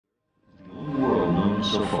come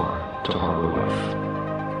so far to harbor life.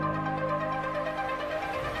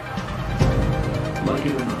 Like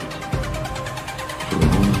it or not, for the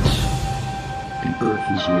moment, the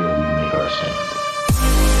Earth is where we make our stand.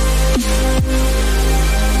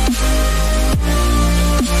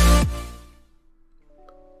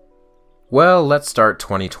 Well, let's start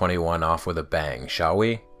 2021 off with a bang, shall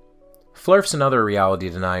we? Flurfs and other reality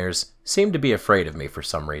deniers seem to be afraid of me for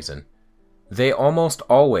some reason. They almost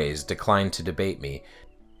always decline to debate me,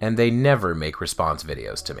 and they never make response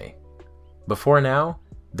videos to me. Before now,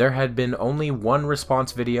 there had been only one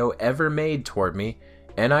response video ever made toward me,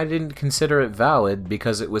 and I didn't consider it valid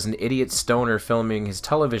because it was an idiot stoner filming his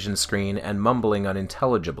television screen and mumbling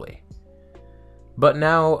unintelligibly. But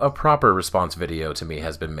now a proper response video to me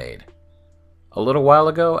has been made. A little while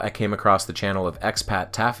ago, I came across the channel of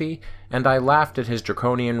Expat Taffy, and I laughed at his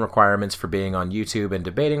draconian requirements for being on YouTube and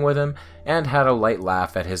debating with him, and had a light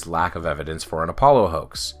laugh at his lack of evidence for an Apollo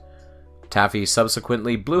hoax. Taffy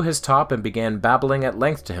subsequently blew his top and began babbling at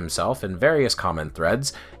length to himself in various comment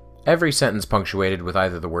threads, every sentence punctuated with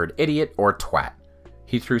either the word idiot or twat.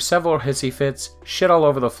 He threw several hissy fits, shit all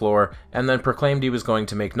over the floor, and then proclaimed he was going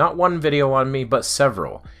to make not one video on me, but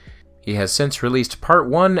several. He has since released Part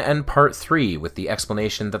 1 and Part 3 with the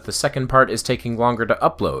explanation that the second part is taking longer to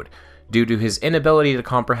upload, due to his inability to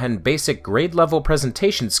comprehend basic grade-level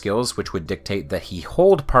presentation skills, which would dictate that he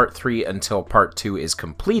hold Part 3 until Part 2 is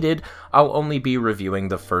completed. I'll only be reviewing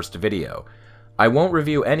the first video. I won't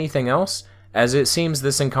review anything else, as it seems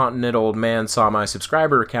this incontinent old man saw my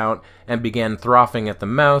subscriber account and began frothing at the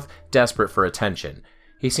mouth, desperate for attention.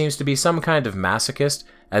 He seems to be some kind of masochist,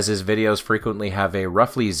 as his videos frequently have a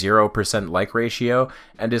roughly 0% like ratio,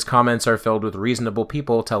 and his comments are filled with reasonable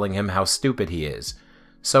people telling him how stupid he is.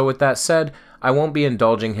 So with that said, I won't be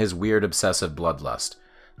indulging his weird obsessive bloodlust.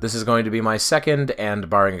 This is going to be my second, and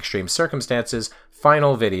barring extreme circumstances,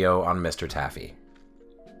 final video on Mr. Taffy.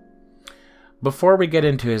 Before we get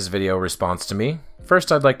into his video response to me, first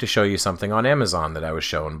I'd like to show you something on Amazon that I was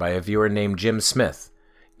shown by a viewer named Jim Smith.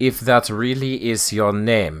 If that really is your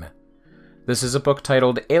name. This is a book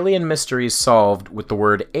titled Alien Mysteries Solved with the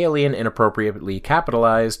word alien inappropriately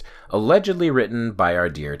capitalized, allegedly written by our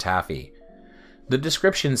dear Taffy. The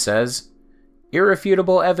description says,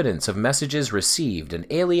 irrefutable evidence of messages received and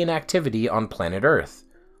alien activity on planet Earth.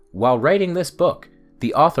 While writing this book,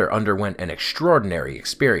 the author underwent an extraordinary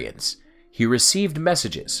experience. He received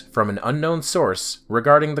messages from an unknown source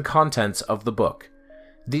regarding the contents of the book.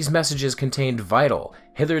 These messages contained vital,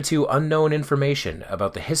 hitherto unknown information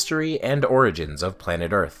about the history and origins of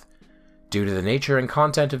planet Earth. Due to the nature and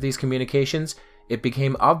content of these communications, it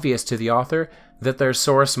became obvious to the author that their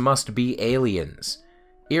source must be aliens.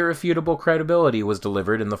 Irrefutable credibility was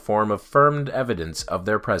delivered in the form of firm evidence of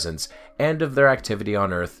their presence and of their activity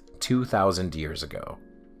on Earth 2,000 years ago.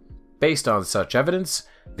 Based on such evidence,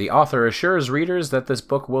 the author assures readers that this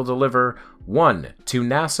book will deliver 1. To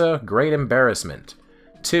NASA, great embarrassment.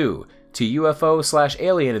 2. To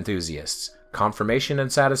UFO/alien enthusiasts, confirmation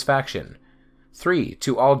and satisfaction. 3.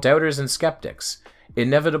 To all doubters and skeptics,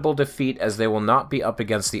 inevitable defeat as they will not be up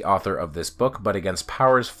against the author of this book, but against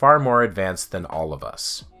powers far more advanced than all of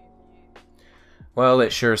us. Well,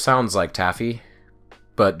 it sure sounds like Taffy,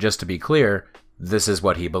 but just to be clear, this is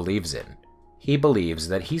what he believes in. He believes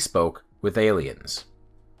that he spoke with aliens.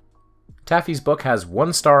 Taffy's book has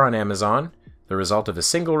 1 star on Amazon, the result of a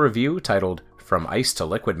single review titled From Ice to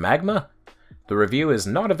Liquid Magma? The review is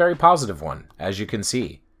not a very positive one, as you can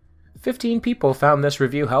see. 15 people found this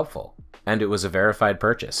review helpful, and it was a verified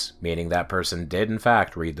purchase, meaning that person did in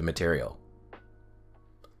fact read the material.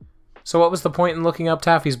 So what was the point in looking up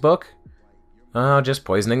Taffy's book? Oh, just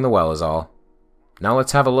poisoning the well is all. Now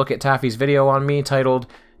let's have a look at Taffy's video on me titled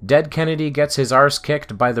Dead Kennedy Gets His Arse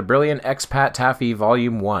Kicked by the Brilliant Expat Taffy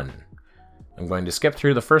Volume 1. I'm going to skip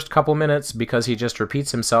through the first couple minutes because he just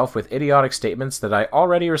repeats himself with idiotic statements that I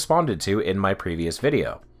already responded to in my previous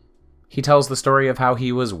video. He tells the story of how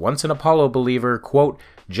he was once an Apollo believer, quote,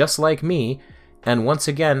 just like me, and once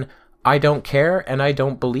again, I don't care and I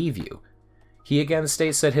don't believe you. He again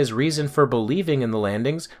states that his reason for believing in the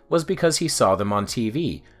landings was because he saw them on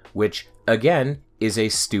TV, which, again, is a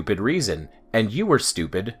stupid reason, and you were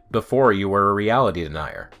stupid before you were a reality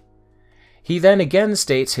denier. He then again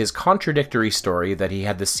states his contradictory story that he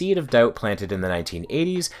had the seed of doubt planted in the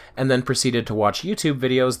 1980s and then proceeded to watch YouTube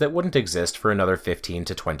videos that wouldn't exist for another 15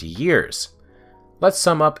 to 20 years. Let's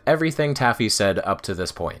sum up everything Taffy said up to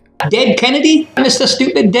this point. Dead Kennedy? Mr.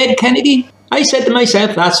 Stupid Dead Kennedy? I said to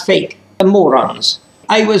myself, that's fake. The morons.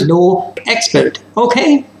 I was no expert,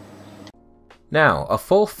 okay? Now, a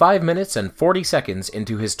full 5 minutes and 40 seconds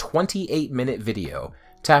into his 28-minute video,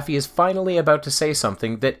 Taffy is finally about to say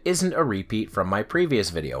something that isn't a repeat from my previous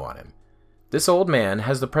video on him. This old man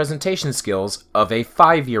has the presentation skills of a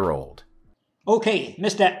 5-year-old. Okay,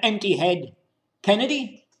 Mr. Empty Head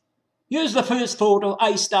Kennedy, here's the first photo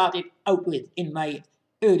I started out with in my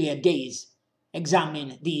earlier days,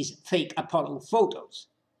 examining these fake Apollo photos.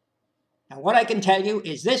 Now what I can tell you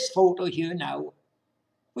is this photo here now,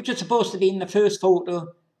 which is supposed to be in the first photo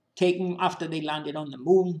taken after they landed on the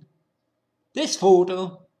moon. This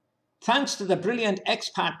photo, thanks to the brilliant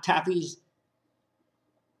expat Taffy's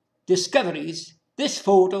discoveries, this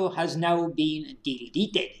photo has now been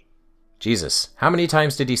deleted. Jesus, how many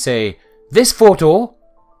times did he say, "This photo"?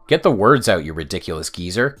 Get the words out, you ridiculous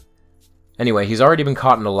geezer. Anyway, he's already been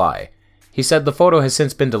caught in a lie. He said the photo has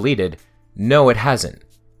since been deleted. No, it hasn't.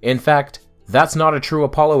 In fact, that's not a true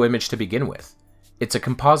Apollo image to begin with. It's a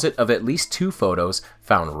composite of at least 2 photos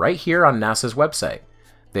found right here on NASA's website.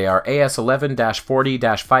 They are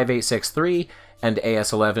AS11-40-5863 and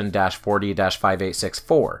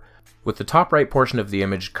AS11-40-5864, with the top right portion of the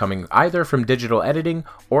image coming either from digital editing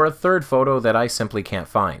or a third photo that I simply can't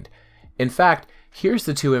find. In fact, here's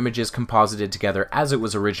the 2 images composited together as it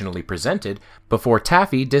was originally presented, before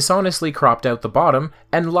Taffy dishonestly cropped out the bottom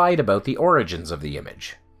and lied about the origins of the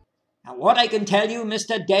image. Now what I can tell you,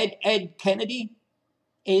 Mr. Dead Ed Kennedy,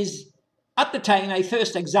 is at the time I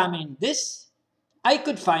first examined this, I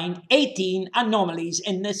could find 18 anomalies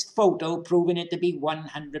in this photo proving it to be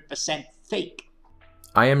 100% fake.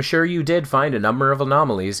 I am sure you did find a number of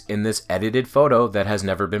anomalies in this edited photo that has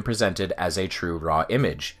never been presented as a true raw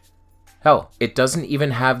image. Hell, it doesn't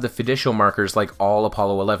even have the fiducial markers like all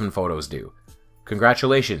Apollo 11 photos do.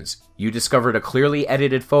 Congratulations, you discovered a clearly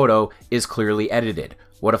edited photo is clearly edited.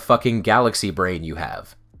 What a fucking galaxy brain you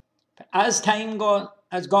have. As time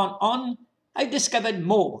has gone on, I've discovered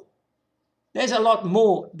more. There's a lot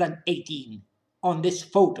more than 18 on this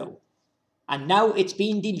photo. And now it's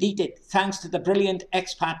been deleted thanks to the brilliant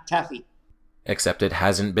expat Taffy. Except it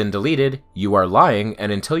hasn't been deleted, you are lying,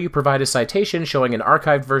 and until you provide a citation showing an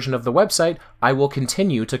archived version of the website, I will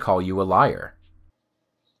continue to call you a liar.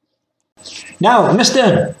 Now,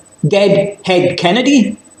 Mr. Dead Head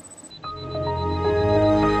Kennedy,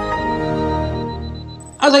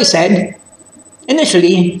 as I said,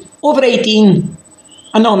 initially, over 18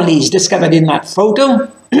 anomalies discovered in that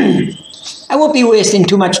photo. I won't be wasting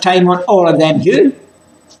too much time on all of them here.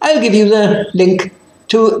 I'll give you the link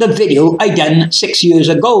to the video I done 6 years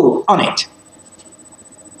ago on it.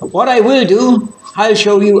 But what I will do, I'll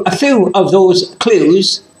show you a few of those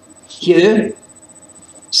clues here.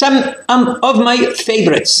 Some of my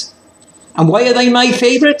favourites. And why are they my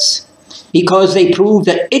favourites? Because they prove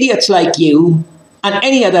that idiots like you and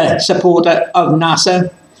any other supporter of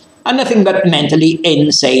NASA are nothing but mentally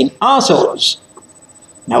insane arseholes.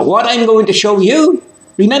 Now what I'm going to show you,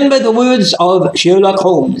 remember the words of Sherlock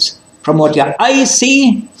Holmes. From what your eyes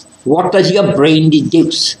see, what does your brain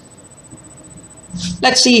deduce?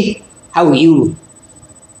 Let's see how you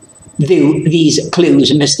view these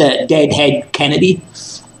clues, Mr. Deadhead Kennedy.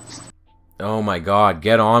 Oh my god,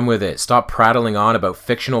 get on with it. Stop prattling on about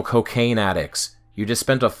fictional cocaine addicts. You just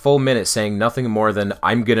spent a full minute saying nothing more than,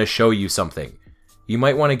 "I'm gonna show you something." You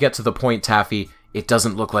might want to get to the point, Taffy. It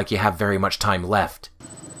doesn't look like you have very much time left.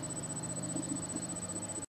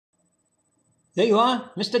 There you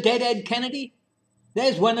are, Mr. Deadhead Kennedy.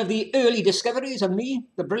 There's one of the early discoveries of me,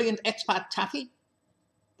 the brilliant expat Taffy.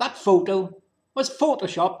 That photo was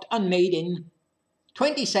photoshopped and made in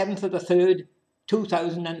 27th of the 3rd,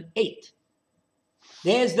 2008.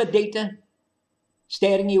 There's the data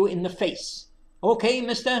staring you in the face. Okay,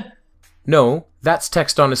 mister? No, that's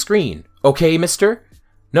text on a screen. Okay, mister?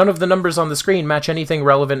 None of the numbers on the screen match anything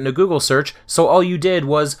relevant in a Google search, so all you did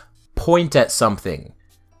was point at something.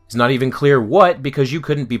 It's not even clear what because you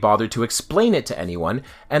couldn't be bothered to explain it to anyone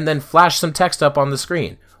and then flash some text up on the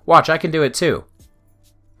screen. Watch, I can do it too.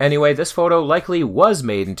 Anyway, this photo likely was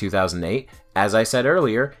made in 2008. As I said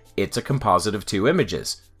earlier, it's a composite of 2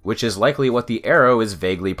 images, which is likely what the arrow is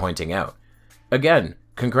vaguely pointing out. Again,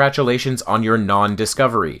 congratulations on your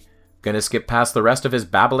non-discovery. Gonna skip past the rest of his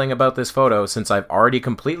babbling about this photo since I've already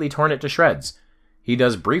completely torn it to shreds. He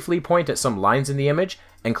does briefly point at some lines in the image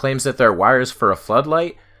and claims that they're wires for a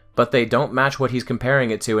floodlight, but they don't match what he's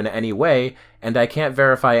comparing it to in any way, and I can't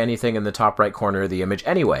verify anything in the top right corner of the image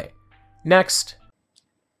anyway. Next.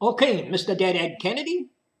 Okay, Mr. Deadhead Kennedy,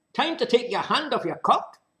 time to take your hand off your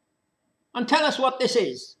cock and tell us what this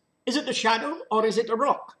is. Is it a shadow or is it a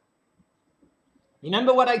rock?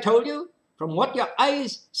 Remember what I told you? From what your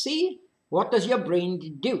eyes see, what does your brain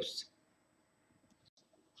deduce?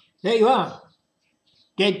 There you are.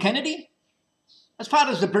 Dead Kennedy? As far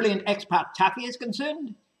as the brilliant expat Taffy is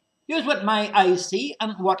concerned, Here's what my eyes see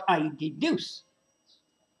and what I deduce.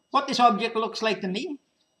 What this object looks like to me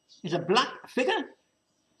is a black figure.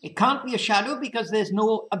 It can't be a shadow because there's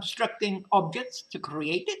no obstructing objects to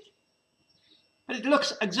create it. But it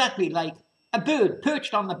looks exactly like a bird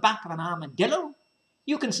perched on the back of an armadillo.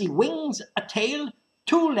 You can see wings, a tail,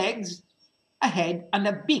 2 legs, a head and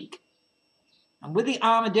a beak. And with the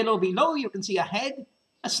armadillo below, you can see a head,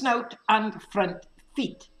 a snout and front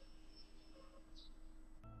feet.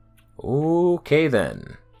 Okay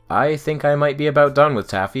then. I think I might be about done with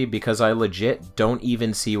Taffy because I legit don't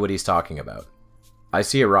even see what he's talking about. I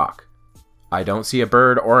see a rock. I don't see a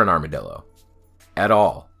bird or an armadillo. At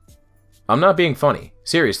all. I'm not being funny.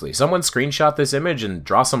 Seriously, someone screenshot this image and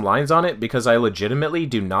draw some lines on it because I legitimately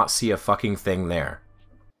do not see a fucking thing there.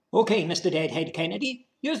 Okay, Mr. Deadhead Kennedy,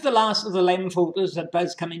 here's the last of the Lem photos that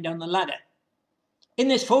Buzz coming down the ladder. In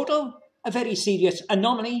this photo, a very serious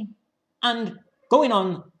anomaly, and going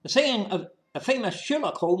on the saying of the famous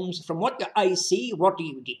Sherlock Holmes, from what your eyes see, what do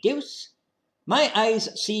you deduce? My eyes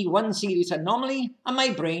see one serious anomaly, and my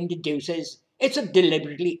brain deduces it's a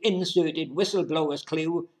deliberately inserted whistleblower's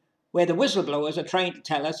clue, where the whistleblowers are trying to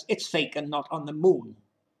tell us it's fake and not on the moon.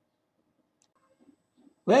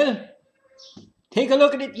 Well, take a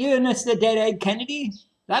look at it here, Mr. Deadhead Kennedy.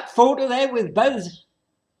 That photo there with Buzz.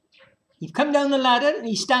 He's come down the ladder and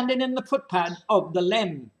he's standing in the footpad of the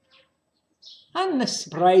Lem. And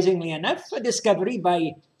surprisingly enough, a discovery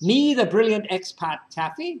by me, the brilliant expat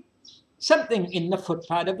Taffy, something in the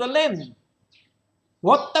footpad of the Lem.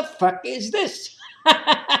 What the fuck is this?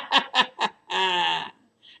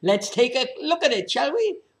 Let's take a look at it, shall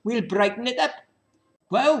we? We'll brighten it up.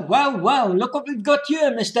 Wow, wow, wow, look what we've got here,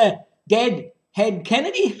 Mr. Deadhead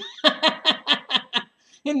Kennedy.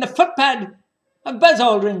 In the footpad of Buzz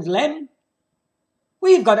Aldrin's Lem,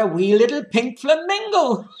 we've got a wee little pink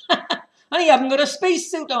flamingo. And he hasn't got a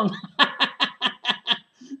spacesuit on.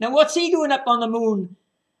 Now what's he doing up on the moon?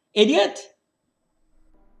 Idiot?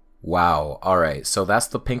 Wow, alright, so that's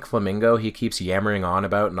the pink flamingo he keeps yammering on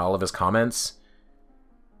about in all of his comments?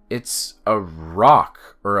 It's a rock,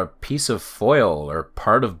 or a piece of foil, or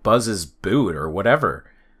part of Buzz's boot, or whatever.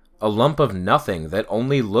 A lump of nothing that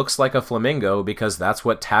only looks like a flamingo because that's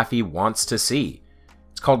what Taffy wants to see.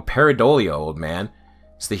 It's called pareidolia, old man.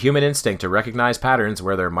 It's the human instinct to recognize patterns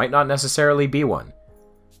where there might not necessarily be one.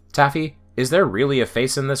 Taffy, is there really a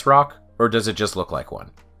face in this rock, or does it just look like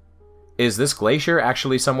one? Is this glacier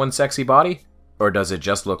actually someone's sexy body, or does it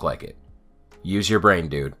just look like it? Use your brain,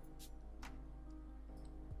 dude.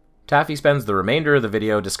 Taffy spends the remainder of the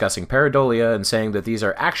video discussing pareidolia and saying that these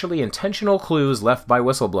are actually intentional clues left by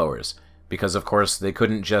whistleblowers, because of course they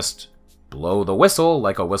couldn't just blow the whistle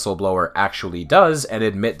like a whistleblower actually does and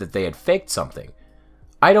admit that they had faked something.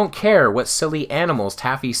 I don't care what silly animals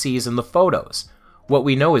Taffy sees in the photos. What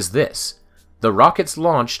we know is this. The rockets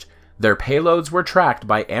launched, their payloads were tracked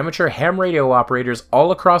by amateur ham radio operators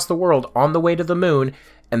all across the world on the way to the moon,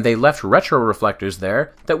 and they left retroreflectors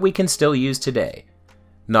there that we can still use today.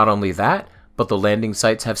 Not only that, but the landing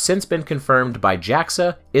sites have since been confirmed by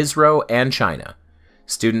JAXA, ISRO, and China.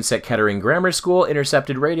 Students at Kettering Grammar School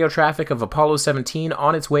intercepted radio traffic of Apollo 17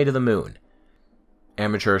 on its way to the moon.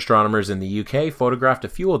 Amateur astronomers in the UK photographed a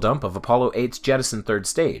fuel dump of Apollo 8's jettisoned third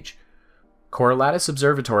stage. Correlatus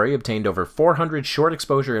Observatory obtained over 400 short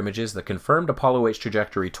exposure images that confirmed Apollo 8's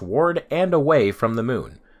trajectory toward and away from the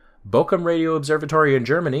moon. Bochum Radio Observatory in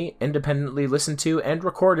Germany independently listened to and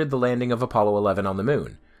recorded the landing of Apollo 11 on the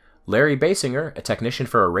moon. Larry Basinger, a technician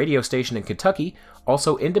for a radio station in Kentucky,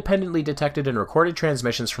 also independently detected and recorded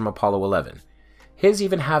transmissions from Apollo 11. His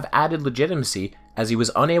even have added legitimacy as he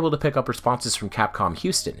was unable to pick up responses from Capcom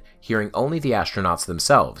Houston, hearing only the astronauts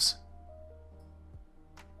themselves.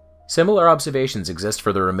 Similar observations exist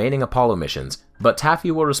for the remaining Apollo missions, but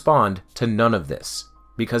Taffy will respond to none of this,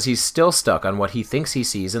 because he's still stuck on what he thinks he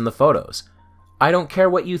sees in the photos. I don't care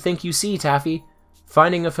what you think you see, Taffy.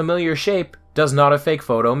 Finding a familiar shape does not a fake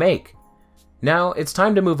photo make. Now, it's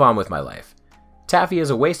time to move on with my life. Taffy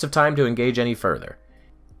is a waste of time to engage any further.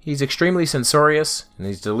 He's extremely censorious, and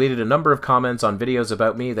he's deleted a number of comments on videos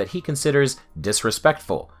about me that he considers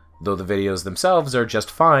disrespectful, though the videos themselves are just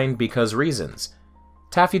fine because reasons.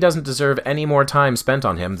 Taffy doesn't deserve any more time spent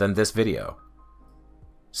on him than this video.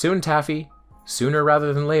 Soon, Taffy, sooner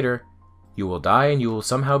rather than later, you will die and you will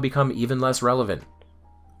somehow become even less relevant.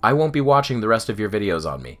 I won't be watching the rest of your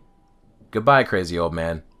videos on me. Goodbye, crazy old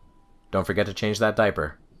man. Don't forget to change that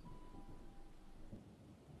diaper.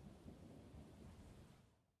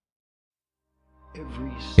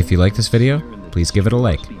 If you like this video, please give it a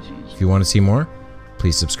like. If you want to see more,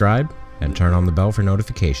 please subscribe and turn on the bell for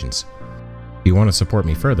notifications. If you want to support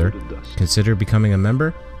me further, consider becoming a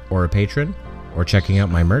member or a patron, or checking out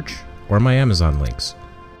my merch, or my Amazon links.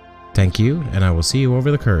 Thank you, and I will see you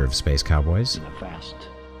over the curve, Space Cowboys. In a vast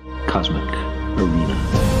cosmic arena.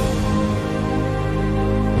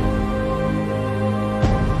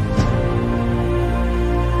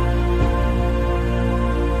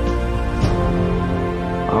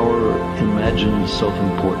 Our imagined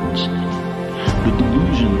self-importance, the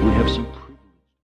delusion that we have some